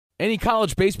Any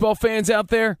college baseball fans out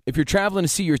there? If you're traveling to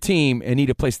see your team and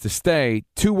need a place to stay,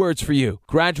 2 words for you: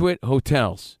 Graduate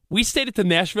Hotels. We stayed at the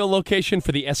Nashville location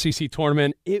for the SEC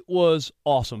tournament. It was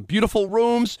awesome. Beautiful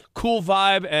rooms, cool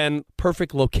vibe, and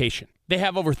perfect location. They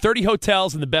have over 30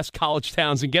 hotels in the best college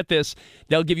towns, and get this,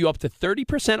 they'll give you up to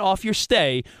 30% off your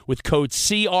stay with code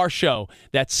CRSHOW.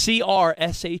 That's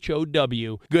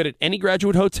CRSHOW. Good at any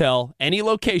Graduate Hotel, any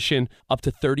location, up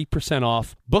to 30%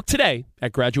 off. Book today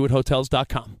at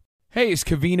graduatehotels.com. Hey, it's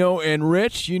Covino and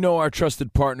Rich. You know our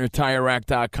trusted partner,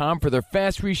 TireRack.com, for their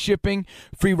fast reshipping,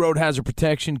 free road hazard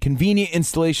protection, convenient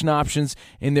installation options,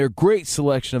 and their great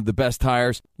selection of the best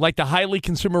tires. Like the highly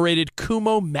consumer-rated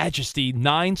Kumo Majesty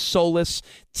 9 Solus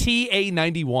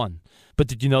TA91. But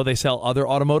did you know they sell other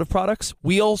automotive products?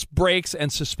 Wheels, brakes,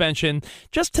 and suspension,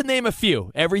 just to name a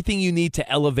few. Everything you need to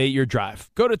elevate your drive.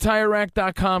 Go to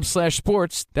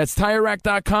TireRack.com/sports. That's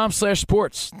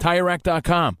TireRack.com/sports.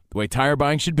 TireRack.com, the way tire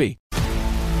buying should be.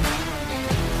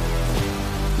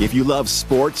 If you love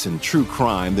sports and true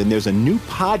crime, then there's a new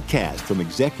podcast from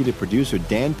executive producer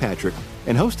Dan Patrick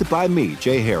and hosted by me,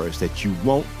 Jay Harris, that you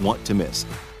won't want to miss.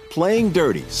 Playing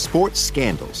Dirty: Sports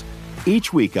Scandals.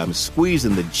 Each week, I'm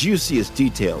squeezing the juiciest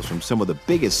details from some of the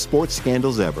biggest sports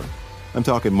scandals ever. I'm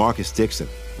talking Marcus Dixon,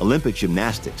 Olympic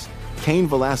gymnastics, Cain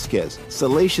Velasquez,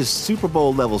 salacious Super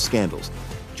Bowl-level scandals.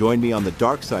 Join me on the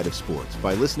dark side of sports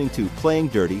by listening to Playing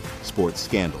Dirty: Sports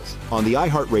Scandals on the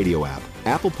iHeartRadio app,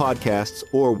 Apple Podcasts,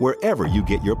 or wherever you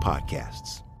get your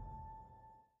podcasts.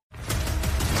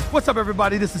 What's up,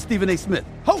 everybody? This is Stephen A. Smith,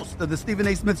 host of the Stephen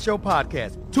A. Smith Show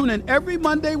podcast. Tune in every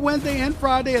Monday, Wednesday, and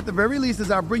Friday at the very least as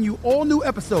I bring you all new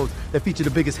episodes that feature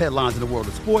the biggest headlines in the world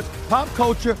of sports, pop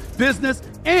culture, business,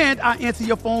 and I answer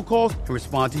your phone calls and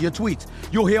respond to your tweets.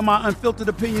 You'll hear my unfiltered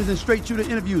opinions and straight-shooter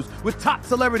interviews with top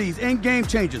celebrities and game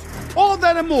changers. All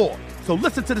that and more. So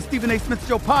listen to the Stephen A. Smith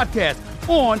Show podcast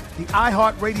on the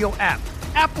iHeartRadio app,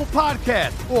 Apple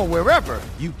Podcasts, or wherever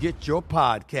you get your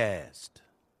podcast.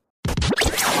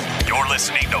 You're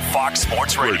listening to Fox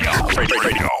Sports Radio.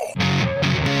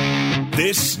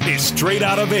 This is Straight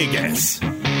Outta Vegas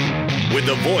with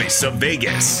the voice of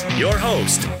Vegas, your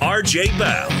host, RJ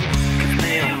Bell. Give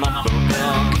me a number,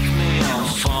 girl. Give me a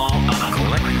phone. I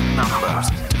collect numbers.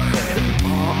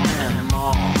 More and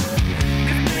more.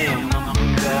 Give me a number,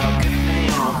 girl. Give me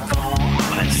a phone.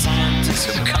 Like scientists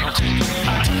of counting.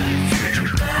 I tell you, future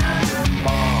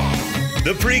more.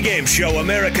 The pregame show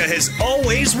America has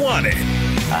always wanted.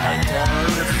 I tell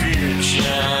the future.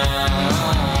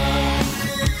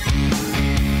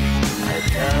 I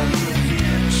tell the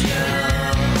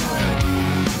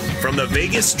future. From the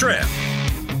Vegas Strip,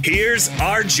 here's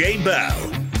RJ Bell.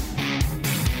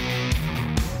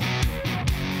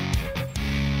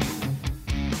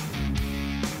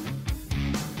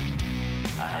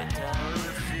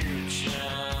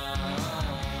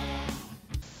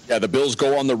 Yeah, the Bills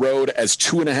go on the road as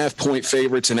 2.5-point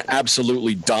favorites and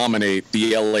absolutely dominate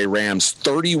the LA Rams.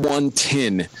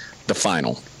 31-10, the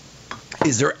final.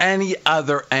 Is there any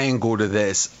other angle to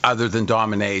this other than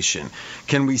domination?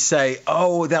 Can we say,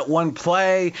 oh, that one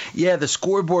play, yeah, the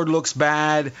scoreboard looks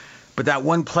bad, but that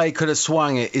one play could have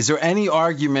swung it. Is there any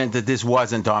argument that this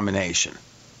wasn't domination?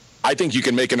 I think you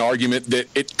can make an argument that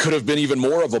it could have been even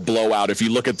more of a blowout. If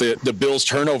you look at the Bills'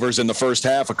 turnovers in the first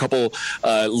half, a couple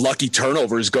lucky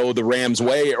turnovers go the Rams'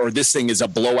 way, or this thing is a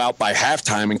blowout by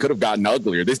halftime and could have gotten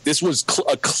uglier. This was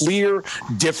a clear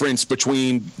difference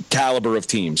between caliber of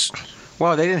teams.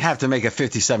 Well, they didn't have to make a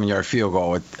 57-yard field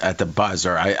goal at the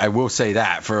buzzer. I will say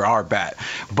that for our bet.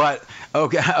 But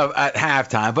okay, at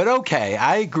halftime. But okay,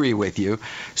 I agree with you.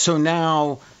 So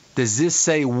now, does this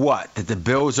say what? That the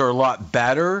Bills are a lot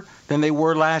better than they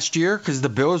were last year? Because the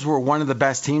Bills were one of the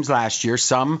best teams last year.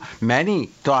 Many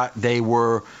thought they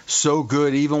were so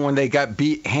good even when they got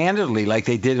beat handedly like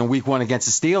they did in week 1 against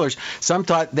the Steelers. Some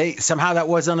thought somehow that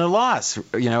wasn't a loss,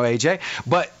 AJ.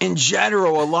 But in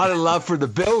general, a lot of love for the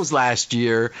Bills last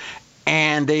year.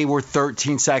 And they were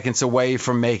 13 seconds away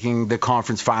from making the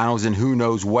conference finals, and who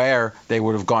knows where they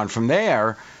would have gone from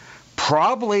there.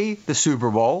 Probably the Super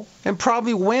Bowl, and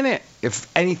probably win it, if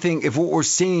what we're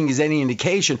seeing is any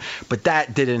indication. But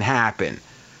that didn't happen,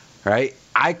 right?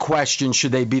 I question,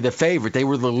 should they be the favorite? They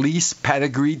were the least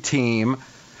pedigreed team.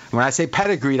 When I say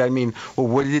pedigreed, I mean, well,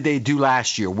 what did they do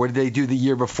last year? What did they do the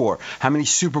year before? How many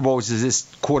Super Bowls does this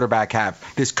quarterback have,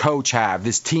 this coach have,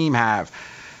 this team have?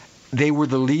 They were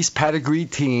the least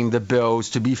pedigreed team, the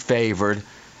Bills, to be favored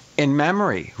in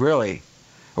memory, really.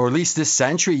 Or at least this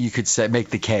century, you could make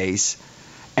the case.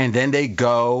 And then they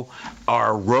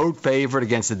are road favorite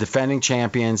against the defending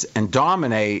champions and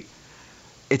dominate.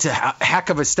 It's a heck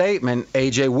of a statement,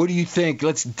 AJ. What do you think?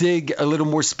 Let's dig a little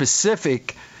more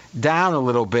specific down a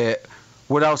little bit.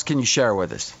 What else can you share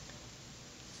with us?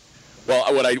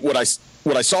 Well,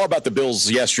 what I saw about the Bills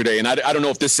yesterday, and I don't know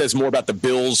if this says more about the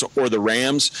Bills or the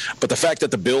Rams, but the fact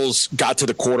that the Bills got to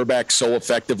the quarterback so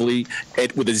effectively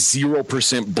with a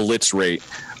 0% blitz rate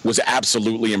was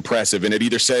absolutely impressive. And it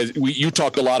either says, you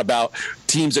talked a lot about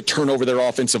teams that turn over their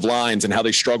offensive lines and how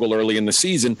they struggle early in the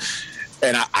season.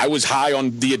 And I was high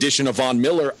on the addition of Von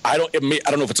Miller. I don't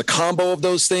know if it's a combo of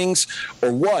those things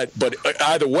or what, but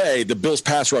either way, the Bills'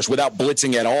 pass rush, without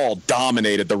blitzing at all,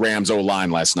 dominated the Rams' O-line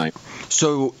last night.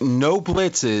 So no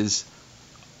blitzes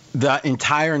the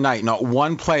entire night. Not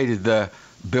one play did the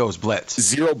Bills blitz.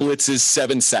 0 blitzes,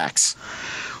 7 sacks.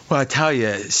 Well, I tell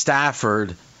you,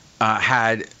 Stafford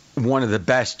had one of the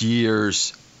best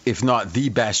years, if not the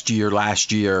best year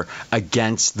last year,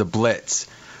 against the blitz.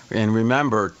 And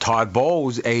remember, Todd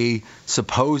Bowles, a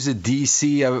supposed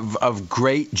DC of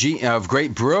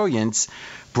great brilliance,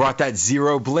 brought that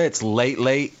 0 blitz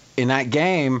late in that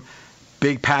game.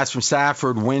 Big pass from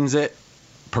Stafford, wins it,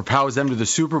 propels them to the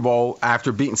Super Bowl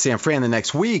after beating San Fran the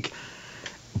next week.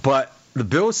 But the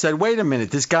Bills said, wait a minute,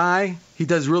 this guy, he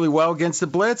does really well against the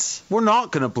blitz. We're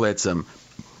not going to blitz him.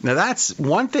 Now, that's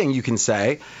one thing you can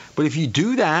say. But if you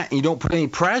do that and you don't put any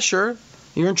pressure,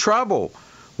 you're in trouble.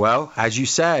 Well, as you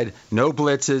said, no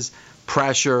blitzes,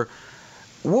 pressure.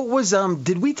 What was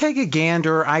did we take a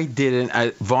gander? I didn't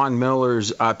at Von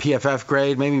Miller's PFF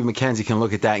grade. Maybe Mackenzie can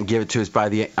look at that and give it to us by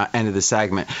the end of the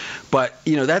segment. But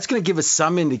that's going to give us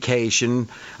some indication.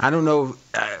 I don't know,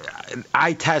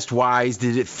 eye test wise,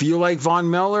 did it feel like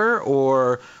Von Miller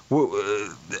or?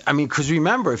 Because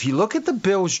remember, if you look at the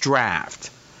Bills draft,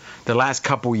 the last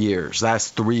couple years,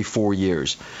 last 3-4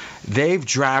 years, they've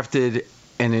drafted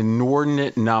an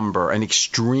inordinate number, an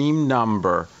extreme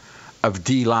number of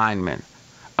D linemen,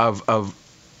 of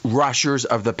rushers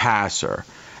of the passer.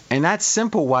 And that's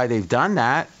simple why they've done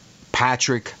that.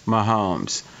 Patrick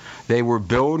Mahomes. They were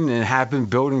building and have been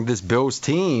building this Bills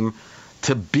team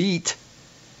to beat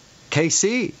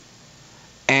KC.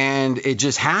 And it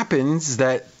just happens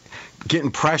that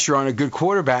getting pressure on a good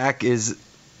quarterback is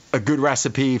a good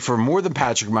recipe for more than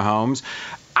Patrick Mahomes.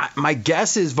 My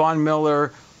guess is Von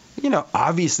Miller,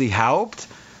 obviously helped,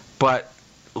 but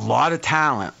a lot of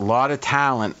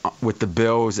talent with the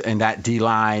Bills and that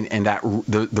D-line and that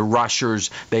the rushers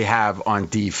they have on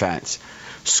defense.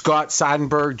 Scott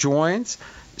Seidenberg joins.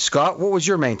 Scott, what was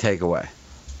your main takeaway?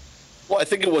 Well, I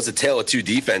think it was a tale of two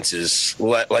defenses.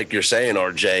 Like you're saying,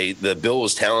 RJ, the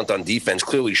Bills' talent on defense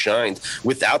clearly shined.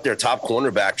 Without their top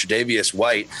cornerback, Tre'Davious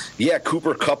White,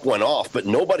 Cooper Kupp went off, but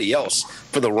nobody else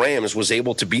for the Rams was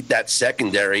able to beat that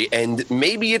secondary. And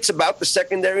maybe it's about the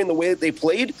secondary and the way that they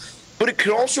played, but it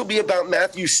could also be about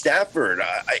Matthew Stafford.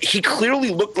 He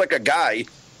clearly looked like a guy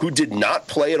who did not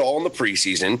play at all in the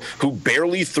preseason, who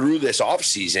barely threw this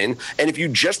offseason. And if you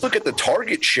just look at the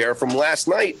target share from last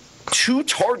night, 2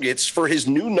 targets for his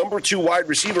new number 2 wide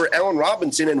receiver, Allen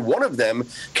Robinson, and one of them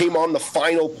came on the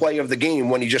final play of the game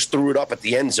when he just threw it up at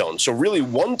the end zone. So really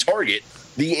 1 target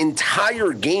the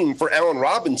entire game for Allen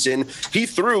Robinson. He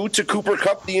threw to Cooper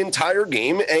Kupp the entire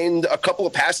game and a couple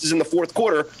of passes in the fourth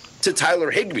quarter to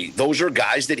Tyler Higbee. Those are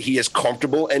guys that he is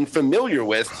comfortable and familiar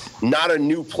with, not a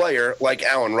new player like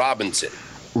Allen Robinson.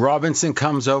 Robinson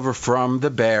comes over from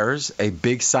the Bears, a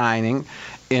big signing.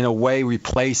 In a way,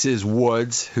 replaces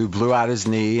Woods, who blew out his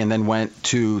knee and then went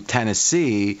to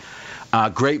Tennessee.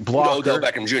 Great blocker. Odell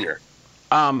Beckham Jr.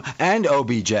 And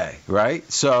OBJ, right?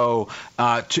 So,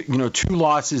 2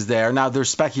 losses there. Now, there's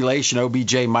speculation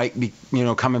OBJ might be,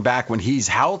 coming back when he's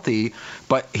healthy,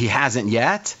 but he hasn't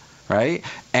yet, right?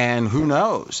 And who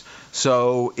knows?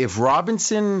 So, if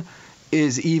Robinson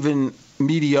is even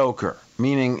mediocre,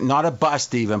 meaning not a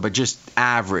bust even, but just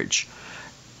average,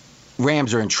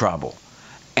 Rams are in trouble.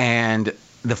 And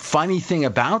the funny thing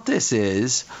about this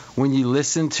is when you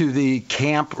listen to the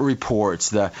camp reports,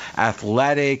 the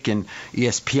Athletic and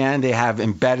ESPN, they have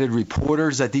embedded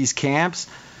reporters at these camps.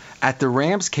 At the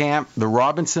Rams camp, the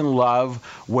Robinson love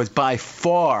was by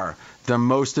far the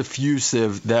most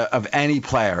effusive of any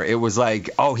player. It was like,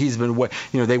 he's been,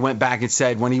 they went back and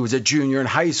said when he was a junior in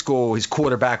high school, his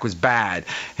quarterback was bad.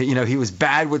 He was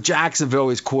bad with Jacksonville,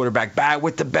 his quarterback, bad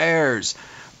with the Bears.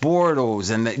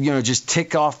 Bortles, and just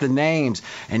tick off the names,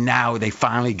 and now they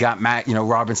finally got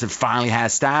Robinson finally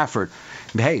has Stafford.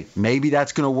 Hey, maybe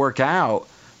that's going to work out,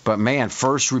 but man,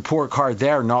 first report card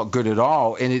there, not good at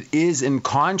all, and it is in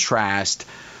contrast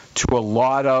to a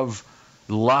lot of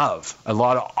love, a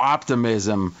lot of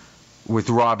optimism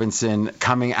with Robinson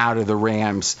coming out of the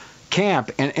Rams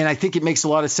camp. And I think it makes a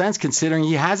lot of sense considering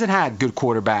he hasn't had good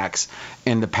quarterbacks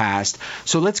in the past.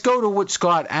 So let's go to what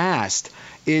Scott asked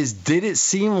is, did it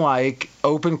seem like,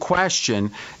 open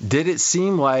question, did it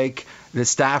seem like the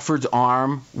Stafford's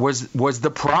arm was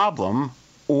the problem,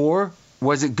 or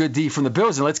was it good D from the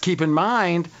Bills? And let's keep in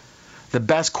mind, the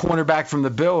best cornerback from the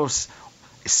Bills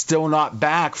still not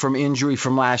back from injury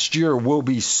from last year, will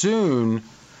be soon.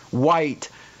 White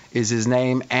is his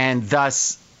name, and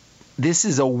thus this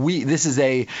is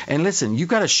a and listen, you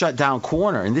got to shut down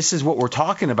corner, and this is what we're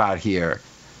talking about here.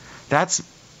 That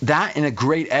and a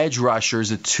great edge rusher is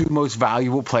the two most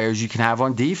valuable players you can have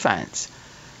on defense.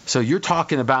 So you're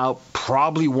talking about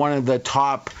probably one of the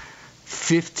top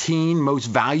 15 most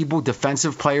valuable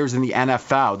defensive players in the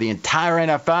NFL. The entire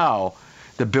NFL,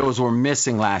 the Bills were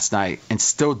missing last night and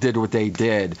still did what they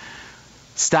did.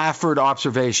 Stafford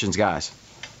observations, guys.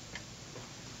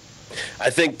 I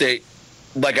think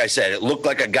like I said, it looked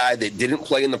like a guy that didn't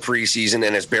play in the preseason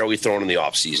and has barely thrown in the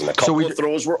offseason. A couple of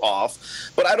throws were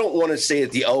off, but I don't want to say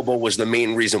that the elbow was the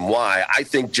main reason why. I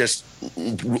think just a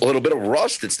little bit of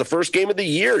rust. It's the first game of the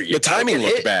year. The timing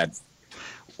looked bad.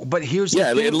 But here's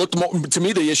it looked more, to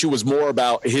me, the issue was more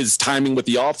about his timing with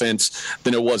the offense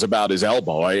than it was about his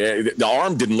elbow. The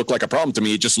arm didn't look like a problem to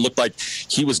me. It just looked like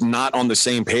he was not on the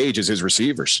same page as his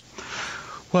receivers.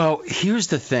 Well, here's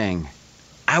the thing.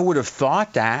 I would have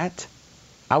thought that.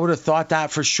 I would have thought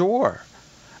that for sure.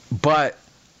 But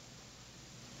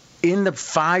in the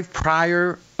 5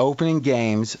 prior opening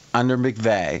games under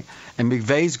McVay, and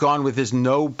McVay's gone with his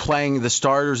no playing the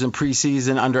starters in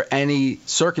preseason under any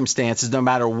circumstances, no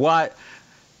matter what,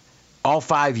 all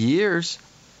 5 years,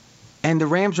 and the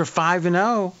Rams are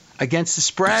 5-0 against the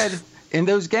spread in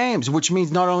those games, which means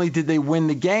not only did they win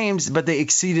the games, but they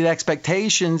exceeded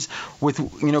expectations with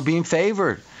being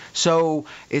favored. So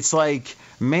it's like,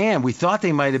 man, we thought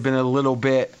they might have been a little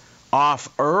bit off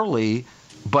early,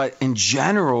 but in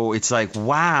general, it's like,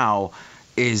 wow,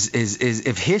 is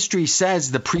if history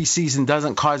says the preseason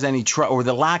doesn't cause any trouble, or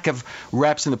the lack of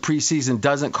reps in the preseason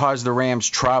doesn't cause the Rams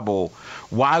trouble,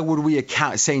 why would we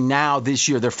say now this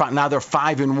year they're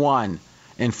 5-1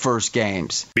 in first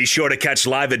games? Be sure to catch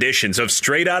live editions of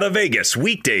Straight Outta Vegas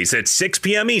weekdays at 6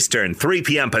 p.m. Eastern, 3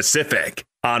 p.m. Pacific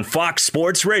on Fox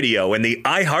Sports Radio and the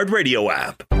iHeartRadio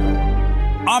app.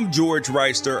 I'm George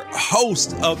Reister,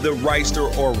 host of the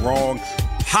Reister or Wrong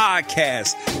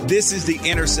podcast. This is the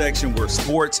intersection where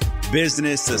sports,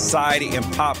 business, society, and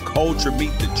pop culture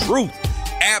meet the truth.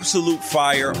 Absolute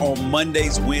fire on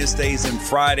Mondays, Wednesdays, and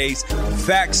Fridays.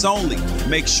 Facts only.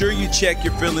 Make sure you check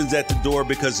your feelings at the door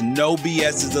because no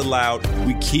BS is allowed.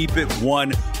 We keep it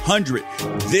 100.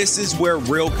 This is where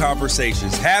real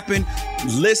conversations happen.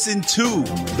 Listen to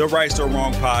the Right or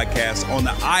Wrong podcast on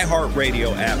the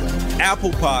iHeartRadio app,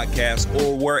 Apple Podcasts,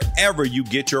 or wherever you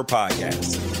get your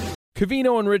podcasts.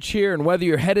 Covino and Rich here, and whether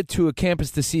you're headed to a campus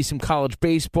to see some college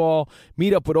baseball,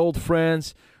 meet up with old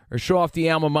friends, or show off the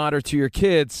alma mater to your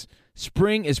kids,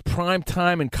 spring is prime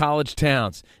time in college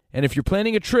towns. And if you're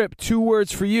planning a trip, 2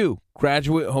 words for you: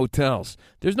 Graduate Hotels.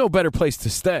 There's no better place to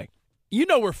stay. You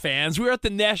know we're fans. We were at the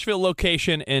Nashville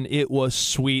location, and it was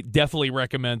sweet. Definitely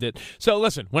recommend it. So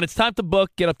listen, when it's time to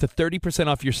book, get up to 30%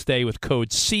 off your stay with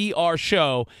code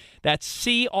CRSHOW. That's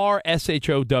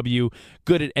CRSHOW.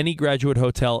 Good at any Graduate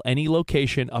Hotel, any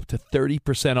location, up to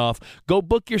 30% off. Go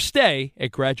book your stay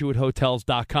at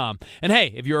graduatehotels.com. And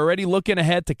hey, if you're already looking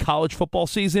ahead to college football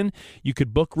season, you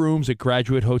could book rooms at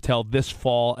Graduate Hotel this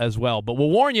fall as well. But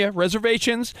we'll warn you,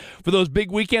 reservations for those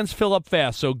big weekends fill up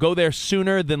fast, so go there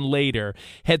sooner than later.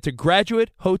 Head to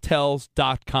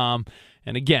graduatehotels.com.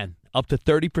 And again, up to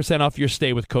 30% off your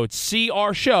stay with code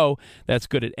CRSHOW. That's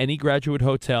good at any Graduate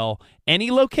Hotel, any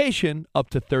location,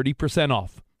 up to 30%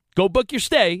 off. Go book your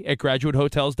stay at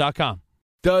graduatehotels.com.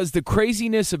 Does the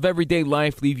craziness of everyday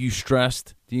life leave you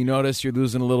stressed? Do you notice you're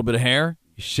losing a little bit of hair?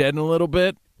 You're shedding a little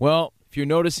bit? Well, if you're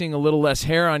noticing a little less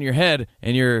hair on your head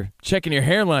and you're checking your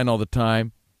hairline all the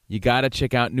time, you got to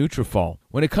check out Nutrafol.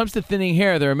 When it comes to thinning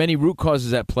hair, there are many root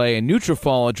causes at play, and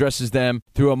Nutrafol addresses them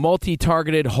through a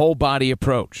multi-targeted whole-body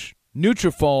approach.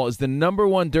 Nutrafol is the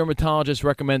 #1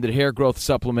 dermatologist-recommended hair growth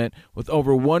supplement, with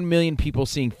over 1 million people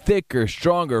seeing thicker,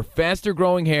 stronger,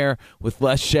 faster-growing hair with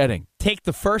less shedding. Take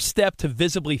the first step to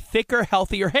visibly thicker,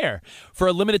 healthier hair. For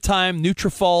a limited time,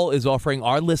 Nutrafol is offering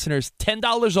our listeners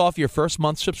 $10 off your first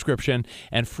month subscription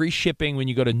and free shipping when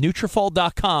you go to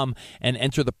Nutrafol.com and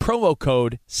enter the promo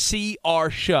code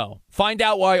CRSHOW. Find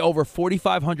out why over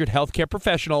 4,500 healthcare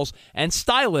professionals and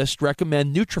stylists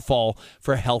recommend Nutrafol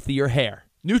for healthier hair.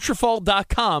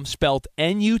 Nutrafol.com, spelled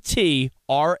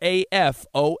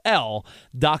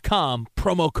Nutrafol.com,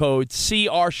 promo code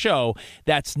CRShow.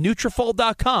 That's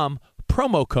Nutrafol.com,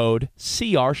 promo code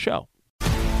CRShow.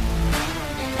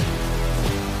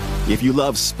 If you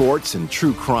love sports and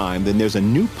true crime, then there's a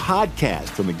new podcast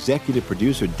from executive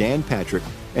producer Dan Patrick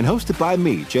and hosted by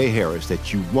me, Jay Harris,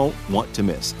 that you won't want to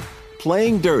miss.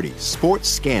 Playing Dirty: Sports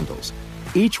Scandals.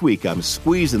 Each week, I'm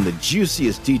squeezing the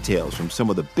juiciest details from some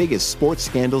of the biggest sports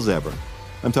scandals ever.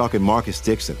 I'm talking Marcus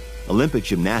Dixon, Olympic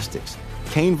gymnastics,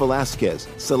 Cain Velasquez,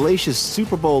 salacious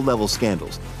Super Bowl-level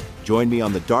scandals. Join me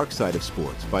on the dark side of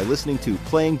sports by listening to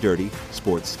Playing Dirty: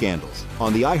 Sports Scandals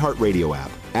on the iHeartRadio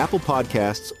app, Apple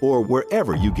Podcasts, or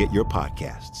wherever you get your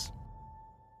podcasts.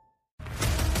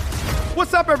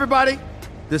 What's up, everybody?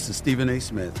 This is Stephen A.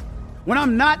 Smith. When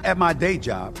I'm not at my day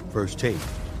job, First Take,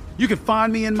 you can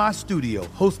find me in my studio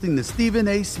hosting the Stephen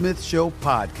A. Smith Show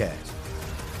podcast.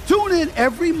 Tune in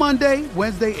every Monday,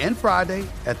 Wednesday, and Friday,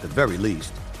 at the very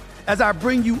least, as I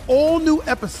bring you all new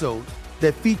episodes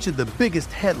that feature the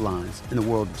biggest headlines in the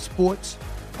world of sports,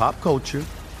 pop culture,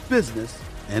 business,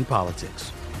 and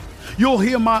politics. You'll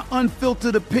hear my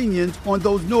unfiltered opinions on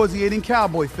those nauseating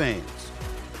Cowboy fans,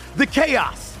 the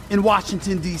chaos in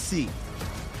Washington, D.C.,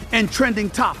 and trending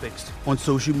topics on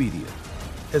social media,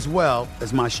 as well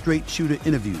as my straight shooter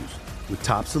interviews with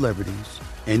top celebrities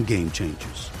and game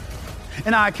changers.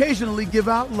 And I occasionally give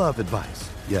out love advice.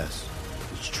 Yes,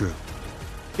 it's true.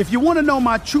 If you want to know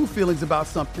my true feelings about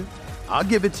something, I'll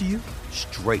give it to you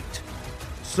straight.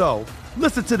 So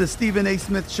listen to the Stephen A.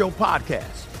 Smith Show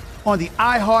podcast on the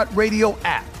iHeartRadio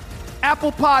app,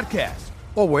 Apple Podcasts,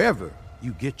 or wherever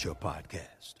you get your podcast.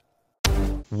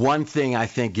 One thing I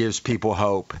think gives people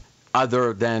hope,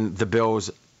 other than the Bills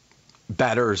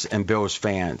bettors and Bills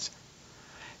fans,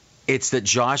 it's that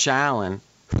Josh Allen,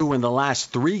 who in the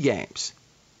last 3 games,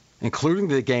 including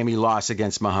the game he lost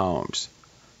against Mahomes,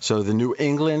 so the New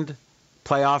England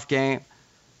playoff game,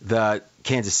 the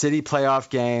Kansas City playoff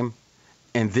game,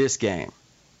 and this game,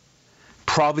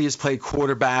 probably has played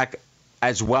quarterback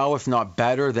as well, if not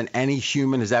better, than any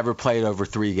human has ever played over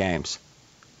 3 games.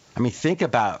 I mean, think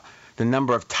about the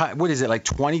number of,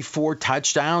 24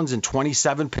 touchdowns and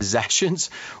 27 possessions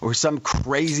or some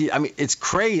crazy, I mean, it's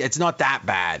crazy. It's not that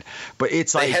bad, but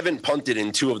it's like. They haven't punted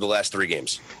in 2 of the last 3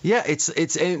 games. Yeah,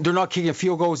 and they're not kicking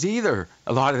field goals either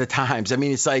a lot of the times. I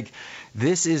mean, it's like,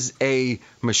 this is a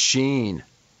machine.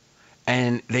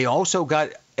 And they also got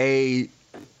a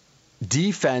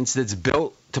defense that's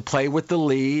built to play with the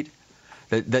lead.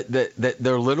 That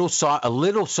they're a little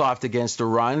soft against the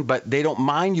run, but they don't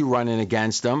mind you running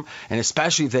against them, and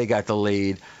especially if they got the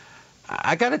lead.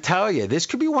 I got to tell you, this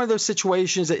could be one of those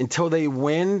situations that until they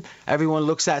win, everyone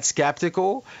looks at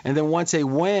skeptical, and then once they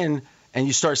win and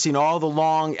you start seeing all the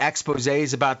long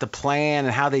exposés about the plan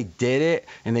and how they did it,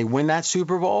 and they win that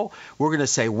Super Bowl, we're going to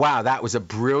say, wow, that was a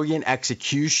brilliant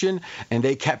execution, and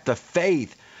they kept the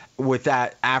faith with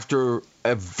that after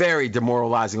a very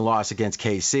demoralizing loss against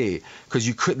KC, because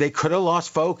they could have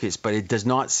lost focus, but it does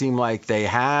not seem like they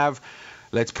have.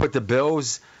 Let's put the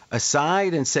Bills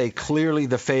aside and say clearly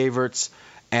the favorites,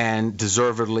 and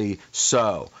deservedly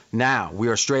so. Now we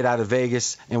are straight out of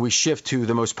Vegas, and we shift to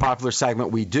the most popular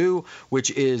segment we do,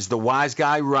 which is the Wise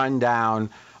Guy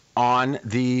Rundown on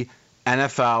the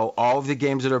NFL, all of the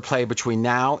games that are played between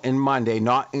now and Monday,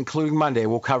 not including Monday.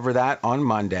 We'll cover that on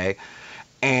Monday.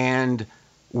 And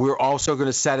we're also going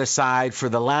to set aside for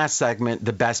the last segment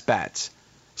the best bets.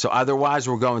 So otherwise,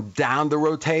 we're going down the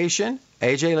rotation.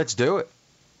 AJ, let's do it.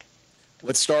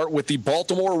 Let's start with the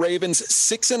Baltimore Ravens,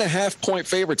 6.5-point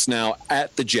favorites now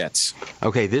at the Jets.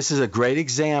 Okay, this is a great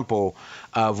example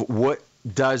of what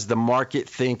does the market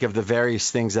think of the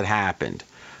various things that happened.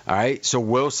 All right, so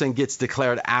Wilson gets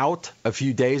declared out a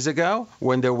few days ago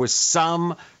when there was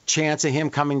some chance of him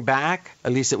coming back.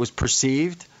 At least it was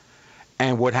perceived.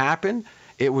 And what happened?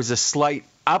 It was a slight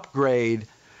upgrade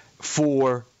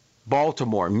for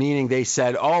Baltimore, meaning they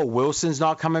said, oh, Wilson's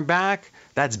not coming back?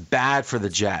 That's bad for the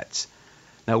Jets.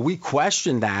 Now, we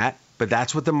questioned that, but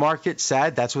that's what the market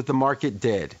said. That's what the market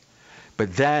did.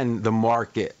 But then the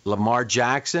market, Lamar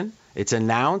Jackson, it's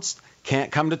announced,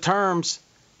 can't come to terms.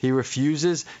 He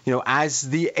refuses, as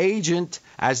the agent,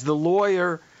 as the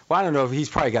lawyer. Well, I don't know if he's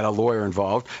probably got a lawyer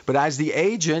involved, but as the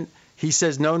agent, he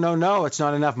says, no, it's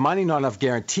not enough money, not enough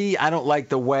guarantee. I don't like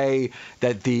the way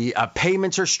that the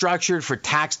payments are structured for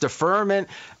tax deferment,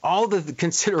 all the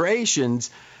considerations.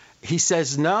 He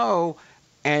says no,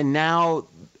 and now,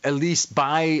 at least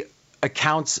by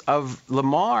accounts of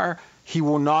Lamar, he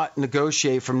will not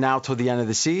negotiate from now till the end of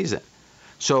the season.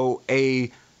 So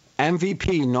a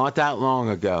MVP not that long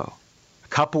ago, a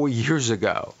couple of years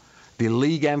ago, the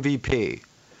league MVP.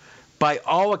 By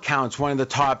all accounts, one of the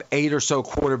top 8 or so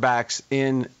quarterbacks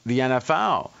in the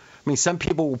NFL. I mean, some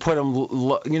people will put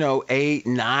him, 8,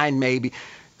 9 maybe,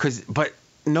 but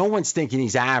no one's thinking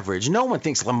he's average. No one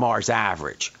thinks Lamar's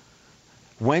average.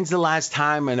 When's the last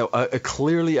time a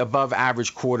clearly above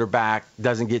average quarterback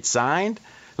doesn't get signed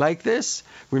like this?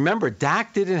 Remember,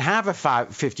 Dak didn't have a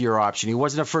 50-year option. He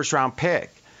wasn't a first-round pick.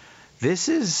 This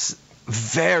is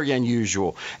very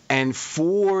unusual. And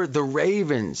for the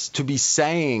Ravens to be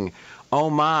saying, oh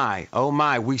my,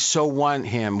 we so want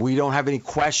him. We don't have any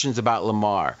questions about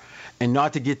Lamar. And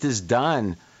not to get this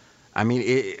done, I mean,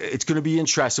 it's going to be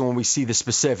interesting when we see the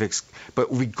specifics. But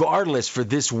regardless, for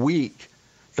this week,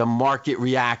 the market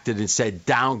reacted and said,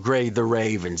 downgrade the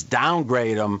Ravens.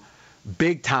 Downgrade them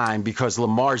big time because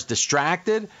Lamar's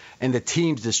distracted and the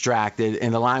team's distracted,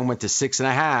 and the line went to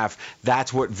 6.5.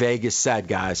 That's what Vegas said,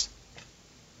 guys.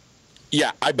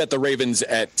 Yeah, I bet the Ravens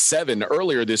at 7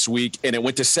 earlier this week, and it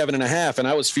went to 7.5, and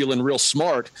I was feeling real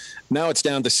smart. Now it's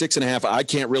down to 6.5. I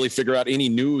can't really figure out any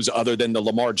news other than the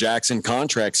Lamar Jackson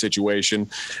contract situation,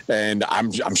 and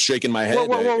I'm shaking my head.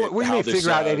 We may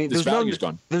figure out any. There's no news to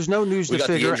figure. We got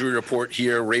the injury report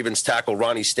here. Ravens tackle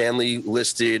Ronnie Stanley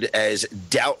listed as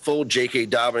doubtful. J.K.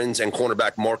 Dobbins and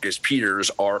cornerback Marcus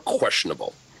Peters are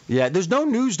questionable. Yeah, there's no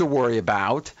news to worry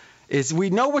about. We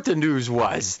know what the news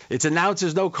was. It's announced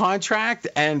there's no contract,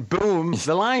 and boom,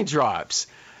 the line drops.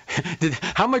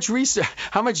 How much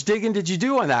digging did you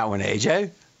do on that one,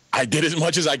 AJ? I did as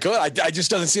much as I could. I just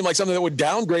doesn't seem like something that would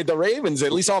downgrade the Ravens,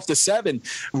 at least off to 7.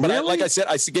 But really? Like I said,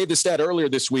 I gave the stat earlier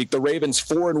this week. The Ravens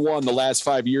 4-1 the last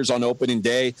 5 years on opening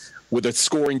day with a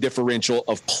scoring differential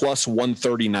of plus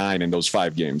 139 in those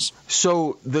 5 games.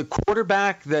 So the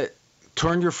quarterback that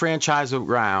turned your franchise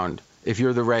around, if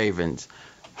you're the Ravens,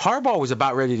 Harbaugh was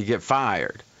about ready to get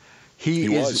fired.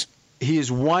 He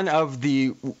is one of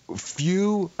the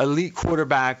few elite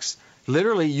quarterbacks.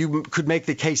 Literally, you could make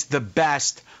the case the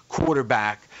best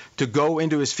quarterback to go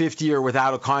into his 5th year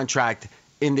without a contract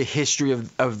in the history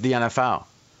of the NFL.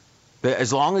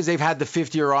 As long as they've had the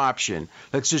 5th-year option,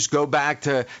 let's just go back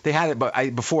to – they had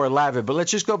it before 11, but let's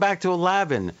just go back to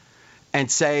 11 and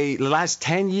say the last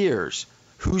 10 years –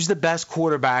 who's the best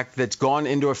quarterback that's gone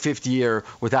into a 5th year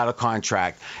without a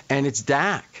contract? And it's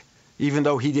Dak. Even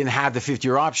though he didn't have the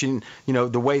 5th-year option,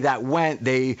 the way that went,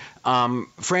 they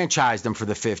franchised him for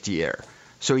the 5th year.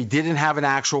 So he didn't have an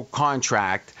actual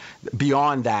contract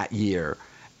beyond that year.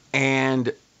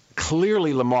 And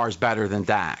clearly Lamar's better than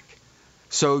Dak.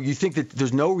 So you think that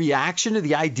there's no reaction to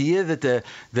the idea that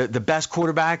the best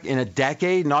quarterback in a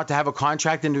decade not to have a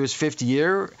contract into his 5th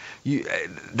year?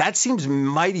 That seems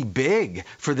mighty big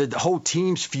for the whole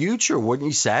team's future, wouldn't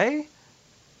you say?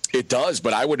 It does,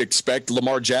 but I would expect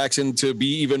Lamar Jackson to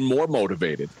be even more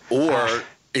motivated. Or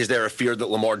is there a fear that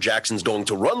Lamar Jackson's going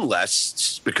to run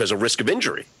less because of risk of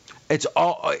injury?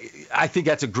 I think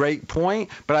that's a great point,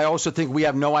 but I also think we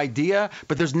have no idea,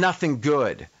 but there's nothing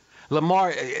good.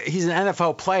 Lamar, he's an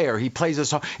NFL player. He plays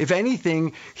us. If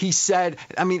anything, he said,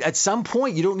 at some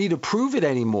point, you don't need to prove it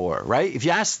anymore, right? If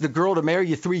you ask the girl to marry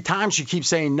you 3 times, she keeps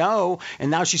saying no,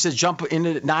 and now she says, jump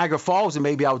into Niagara Falls and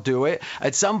maybe I'll do it.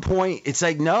 At some point, it's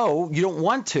like, no, you don't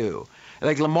want to.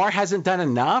 Like, Lamar hasn't done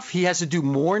enough. He has to do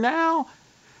more now.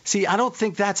 See, I don't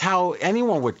think that's how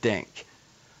anyone would think.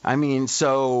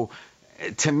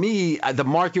 To me, the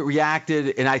market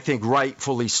reacted, and I think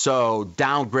rightfully so,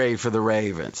 downgrade for the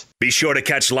Ravens. Be sure to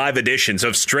catch live editions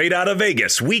of Straight Outta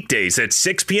Vegas weekdays at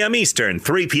 6 p.m. Eastern,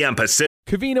 3 p.m. Pacific.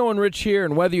 Covino and Rich here,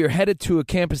 and whether you're headed to a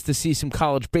campus to see some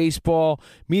college baseball,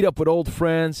 meet up with old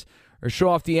friends, or show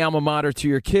off the alma mater to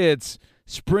your kids,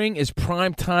 spring is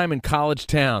prime time in college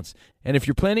towns. And if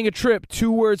you're planning a trip,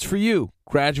 2 words for you: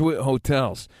 Graduate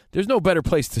Hotels. There's no better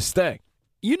place to stay.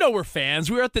 You know we're fans.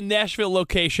 We were at the Nashville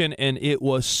location, and it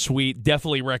was sweet.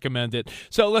 Definitely recommend it.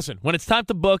 So listen, when it's time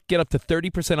to book, get up to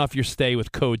 30% off your stay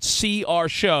with code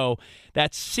CRSHOW.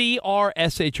 That's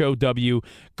CRSHOW.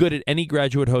 Good at any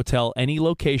Graduate Hotel, any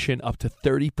location, up to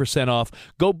 30% off.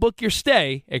 Go book your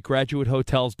stay at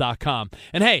graduatehotels.com.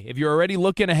 And hey, if you're already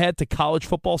looking ahead to college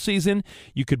football season,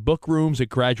 you could book rooms at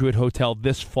Graduate Hotel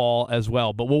this fall as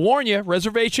well. But we'll warn you,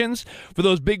 reservations for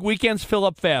those big weekends fill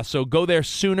up fast, so go there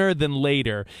sooner than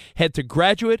later. Head to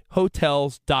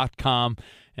graduatehotels.com.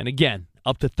 And again,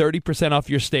 up to 30% off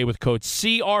your stay with code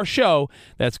CRSHOW.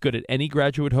 That's good at any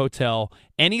Graduate Hotel,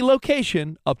 any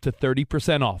location, up to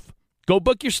 30% off. Go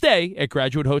book your stay at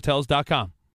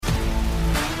graduatehotels.com.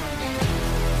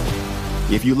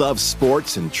 If you love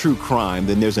sports and true crime,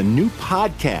 then there's a new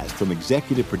podcast from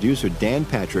executive producer Dan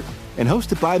Patrick and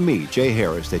hosted by me, Jay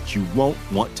Harris, that you won't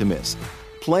want to miss.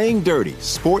 Playing Dirty: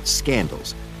 Sports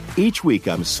Scandals. Each week,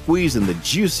 I'm squeezing the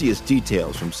juiciest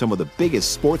details from some of the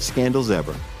biggest sports scandals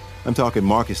ever. I'm talking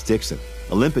Marcus Dixon,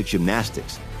 Olympic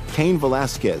gymnastics, Cain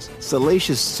Velasquez,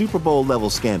 salacious Super Bowl-level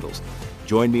scandals.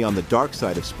 Join me on the dark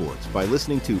side of sports by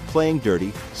listening to Playing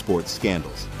Dirty Sports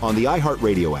Scandals on the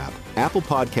iHeartRadio app, Apple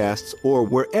Podcasts, or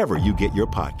wherever you get your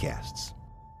podcasts.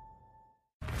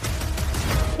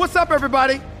 What's up,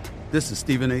 everybody? This is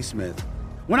Stephen A. Smith.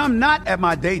 When I'm not at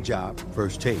my day job,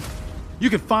 First Take, you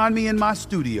can find me in my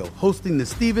studio hosting the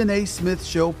Stephen A. Smith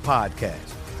Show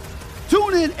podcast.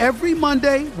 Tune in every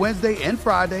Monday, Wednesday, and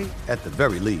Friday, at the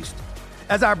very least,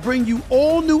 as I bring you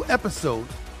all new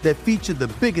episodes that feature the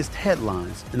biggest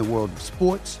headlines in the world of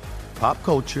sports, pop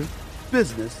culture,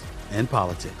 business, and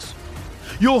politics.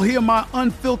 You'll hear my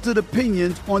unfiltered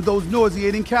opinions on those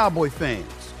nauseating Cowboy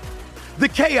fans, the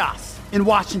chaos in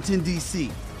Washington,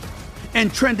 D.C.,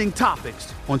 and trending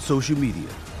topics on social media,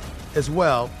 as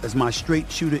well as my straight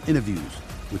shooter interviews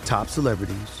with top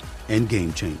celebrities and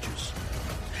game changers.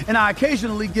 And I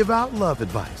occasionally give out love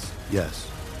advice.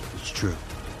 Yes, it's true.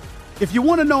 If you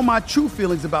want to know my true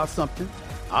feelings about something,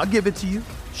 I'll give it to you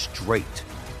straight.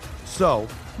 So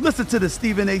listen to the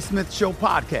Stephen A. Smith Show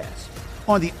podcast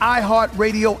on the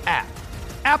iHeartRadio app,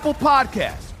 Apple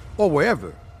Podcasts, or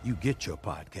wherever you get your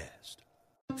podcast.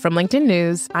 From LinkedIn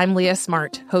News, I'm Leah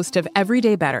Smart, host of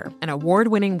Everyday Better, an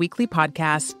award-winning weekly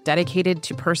podcast dedicated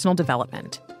to personal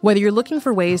development. Whether you're looking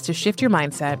for ways to shift your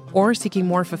mindset or seeking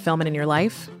more fulfillment in your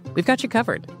life, we've got you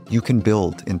covered. You can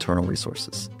build internal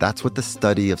resources. That's what the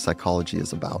study of psychology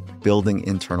is about, building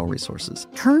internal resources.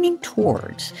 Turning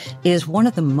towards is one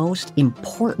of the most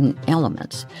important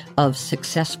elements of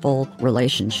successful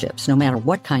relationships, no matter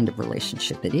what kind of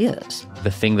relationship it is.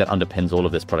 The thing that underpins all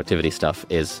of this productivity stuff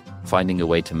is finding a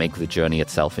way to make the journey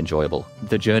itself enjoyable.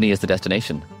 The journey is the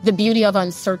destination. The beauty of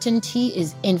uncertainty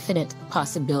is infinite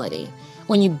possibility.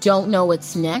 When you don't know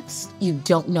what's next, you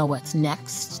don't know what's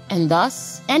next. And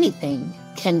thus, anything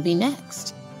can be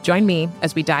next. Join me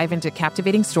as we dive into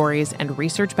captivating stories and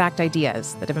research-backed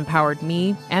ideas that have empowered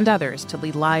me and others to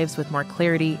lead lives with more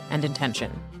clarity and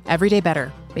intention. Everyday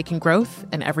Better, making growth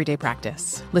an everyday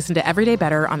practice. Listen to Everyday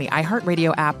Better on the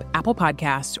iHeartRadio app, Apple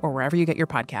Podcasts, or wherever you get your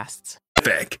podcasts.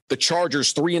 The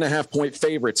Chargers 3.5-point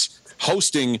favorites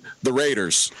hosting the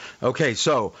Raiders. Okay,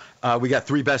 so we got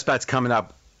three best bets coming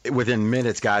up within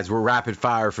minutes, guys. We're rapid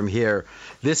fire from here.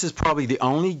 This is probably the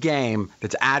only game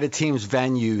that's at a team's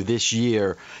venue this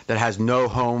year that has no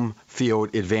home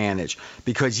field advantage.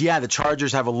 Because, yeah, the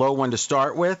Chargers have a low one to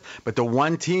start with, but the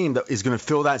one team that is going to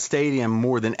fill that stadium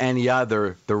more than any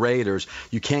other, the Raiders,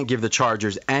 you can't give the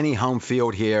Chargers any home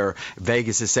field here.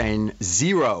 Vegas is saying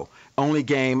 0, only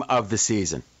game of the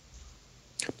season.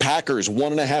 Packers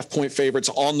 1.5-point favorites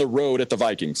on the road at the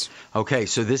Vikings. Okay,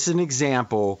 so this is an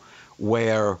example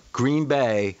where Green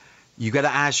Bay, you got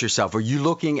to ask yourself, are you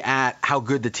looking at how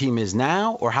good the team is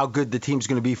now, or how good the team's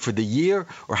going to be for the year,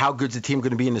 or how good's the team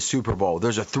going to be in the Super Bowl?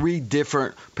 There's a 3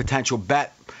 different potential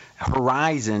bet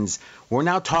horizons. We're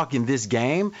now talking this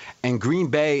game, and Green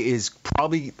Bay is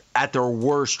probably at their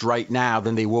worst right now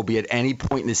than they will be at any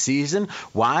point in the season.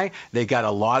 Why? They got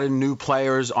a lot of new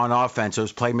players on offense,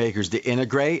 those playmakers to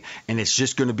integrate, and it's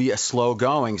just going to be a slow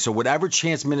going. So whatever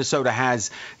chance Minnesota has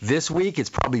this week,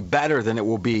 it's probably better than it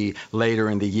will be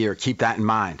later in the year. Keep that in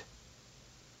mind.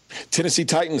 Tennessee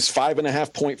Titans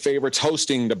 5.5-point favorites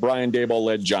hosting the Brian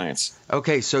Daboll-led Giants.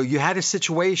 Okay, so you had a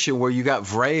situation where you got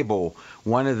Vrabel,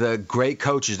 one of the great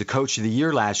coaches, the coach of the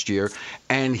year last year,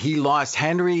 and he lost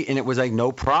Henry, and it was like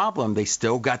no problem. They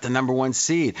still got the number 1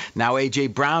 seed. Now A.J.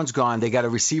 Brown's gone. They got a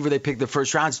receiver they picked the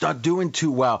first round. It's not doing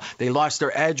too well. They lost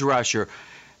their edge rusher.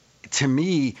 To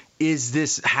me, has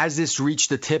this reached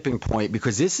the tipping point?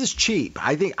 Because this is cheap.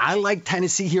 I think I like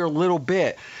Tennessee here a little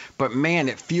bit, but man,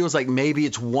 it feels like maybe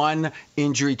it's one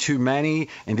injury too many,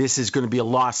 and this is going to be a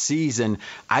lost season.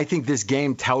 I think this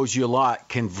game tells you a lot.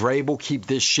 Can Vrabel keep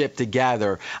this ship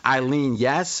together? I lean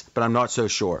yes, but I'm not so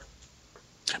sure.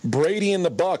 Brady and the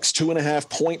Bucks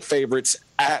 2.5-point favorites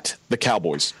at the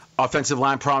Cowboys. Offensive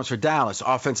line problems for Dallas,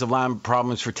 offensive line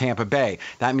problems for Tampa Bay.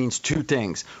 That means 2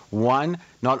 things. One,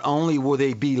 not only will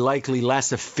they be likely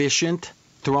less efficient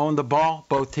throwing the ball,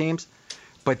 both teams,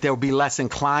 but they'll be less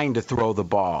inclined to throw the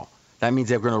ball. That means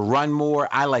they're going to run more.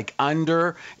 I like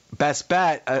under. Best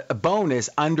bet, a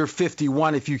bonus, under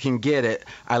 51 if you can get it.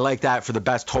 I like that for the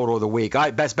best total of the week. All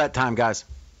right, best bet time, guys.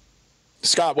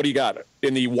 Scott, what do you got?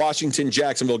 In the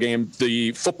Washington-Jacksonville game,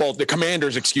 the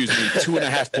Commanders,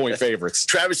 2.5-point favorites.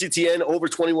 Travis Etienne, over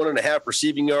 21.5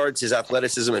 receiving yards. His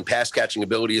athleticism and pass-catching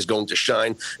ability is going to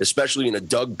shine, especially in a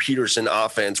Doug Peterson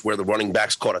offense where the running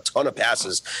backs caught a ton of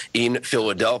passes in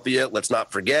Philadelphia. Let's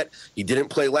not forget, he didn't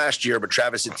play last year, but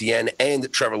Travis Etienne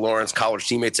and Trevor Lawrence, college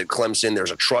teammates at Clemson,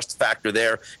 there's a trust factor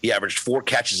there. He averaged 4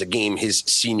 catches a game his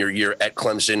senior year at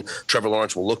Clemson. Trevor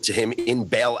Lawrence will look to him in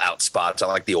bailout spots. I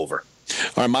like the over.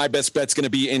 All right, my best bet's going to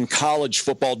be in college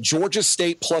football. Georgia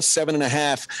State plus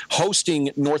 7.5 hosting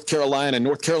North Carolina.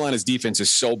 North Carolina's defense is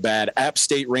so bad. App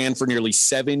State ran for nearly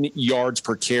 7 yards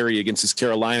per carry against this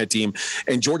Carolina team.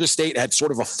 And Georgia State had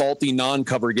sort of a faulty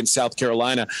non-cover against South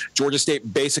Carolina. Georgia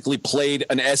State basically played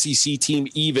an SEC team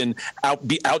even,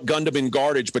 outgunned them in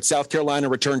yardage, but South Carolina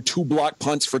returned 2 block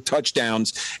punts for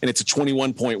touchdowns, and it's a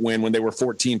 21-point win when they were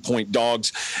 14-point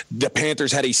dogs. The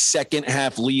Panthers had a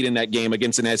second-half lead in that game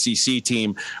against an SEC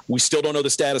team. We still don't know the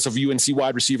status of UNC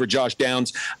wide receiver Josh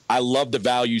Downs. I love the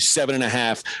value,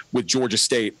 7.5 with Georgia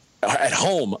State at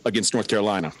home against North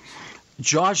Carolina.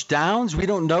 Josh Downs, we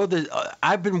don't know that.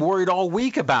 I've been worried all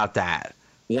week about that.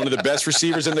 One of the best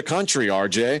receivers in the country,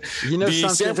 RJ. You know, the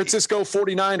San Francisco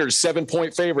 49ers,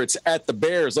 7-point favorites at the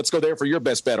Bears. Let's go there for your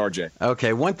best bet, RJ.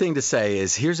 Okay, one thing to say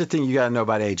is, here's the thing you got to know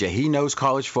about AJ. He knows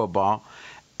college football,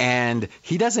 and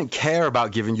he doesn't care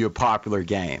about giving you a popular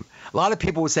game. A lot of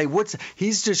people would say,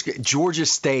 he's just Georgia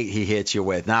State he hits you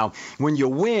with. Now, when you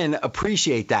win,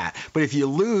 appreciate that. But if you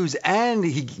lose and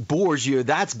he bores you,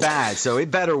 that's bad. So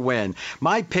it better win.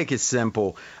 My pick is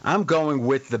simple. I'm going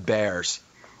with the Bears.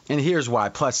 And here's why,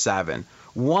 plus 7.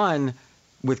 One,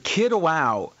 with Kittle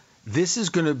out, this is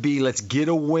going to be let's get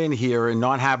a win here and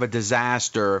not have a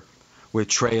disaster with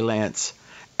Trey Lance.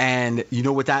 And you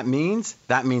know what that means?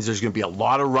 That means there's going to be a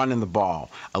lot of running the ball,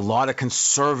 a lot of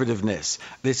conservativeness.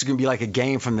 This is going to be like a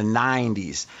game from the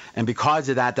 90s. And because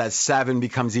of that, that 7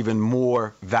 becomes even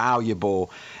more valuable.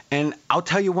 And I'll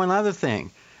tell you one other thing.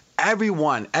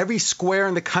 Every square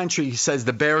in the country says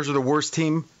the Bears are the worst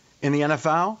team in the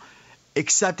NFL.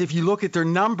 Except if you look at their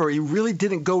number, it really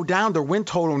didn't go down, their win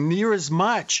total, near as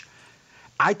much.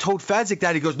 I told Fezzik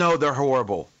that. He goes, no, they're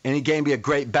horrible. And he gave me a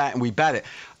great bet, and we bet it.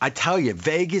 I tell you,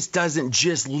 Vegas doesn't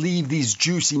just leave these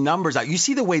juicy numbers out. You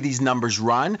see the way these numbers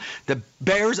run? The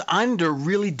Bears under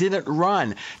really didn't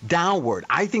run downward.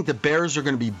 I think the Bears are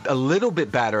going to be a little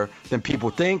bit better than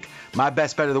people think. My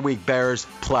best bet of the week, Bears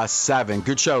plus 7.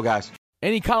 Good show, guys.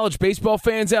 Any college baseball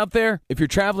fans out there? If you're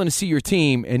traveling to see your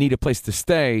team and need a place to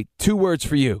stay, 2 words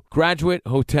for you: Graduate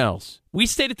Hotels. We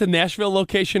stayed at the Nashville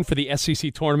location for the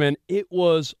SEC tournament. It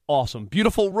was awesome.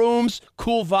 Beautiful rooms,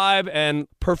 cool vibe, and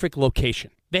perfect location.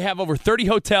 They have over 30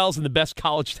 hotels in the best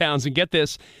college towns, and get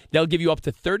this, they'll give you up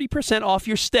to 30% off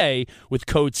your stay with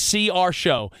code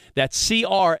CRSHOW. That's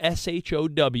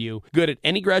CRSHOW. Good at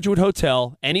any Graduate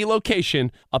Hotel, any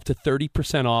location, up to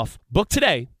 30% off. Book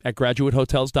today at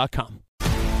graduatehotels.com.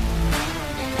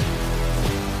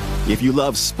 If you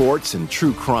love sports and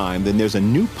true crime, then there's a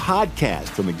new podcast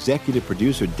from executive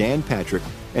producer Dan Patrick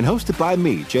and hosted by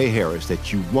me, Jay Harris,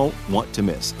 that you won't want to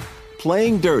miss.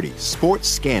 Playing Dirty: Sports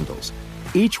Scandals.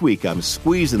 Each week, I'm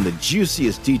squeezing the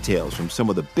juiciest details from some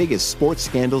of the biggest sports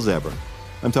scandals ever.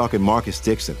 I'm talking Marcus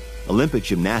Dixon, Olympic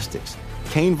gymnastics,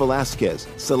 Cain Velasquez,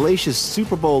 salacious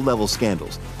Super Bowl-level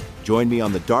scandals. Join me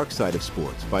on the dark side of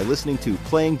sports by listening to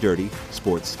Playing Dirty: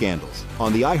 Sports Scandals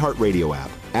on the iHeartRadio app,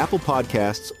 Apple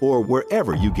Podcasts, or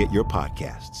wherever you get your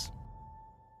podcasts.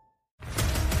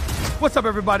 What's up,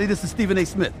 everybody? This is Stephen A.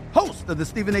 Smith, host of the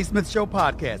Stephen A. Smith Show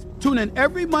podcast. Tune in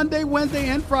every Monday, Wednesday,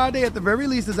 and Friday at the very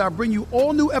least as I bring you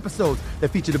all new episodes that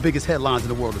feature the biggest headlines in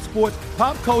the world of sports,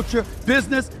 pop culture,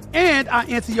 business, and I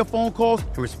answer your phone calls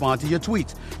and respond to your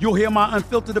tweets. You'll hear my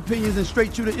unfiltered opinions and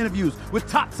straight-shooter interviews with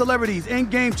top celebrities and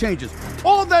game changers.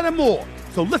 All of that and more.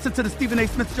 So listen to the Stephen A.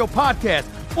 Smith Show podcast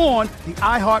on the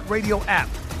iHeartRadio app,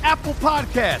 Apple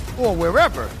Podcasts, or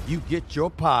wherever you get your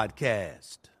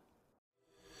podcast.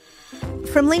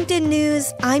 From LinkedIn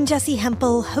News, I'm Jessie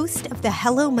Hempel, host of the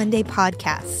Hello Monday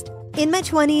podcast. In my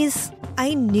 20s,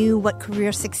 I knew what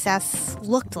career success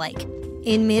looked like.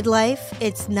 In midlife,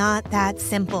 it's not that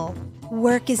simple.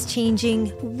 Work is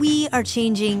changing, we are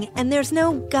changing, and there's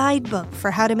no guidebook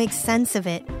for how to make sense of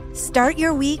it. Start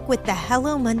your week with the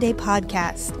Hello Monday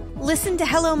podcast. Listen to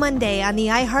Hello Monday on the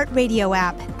iHeartRadio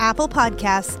app, Apple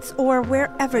Podcasts, or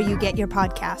wherever you get your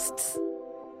podcasts.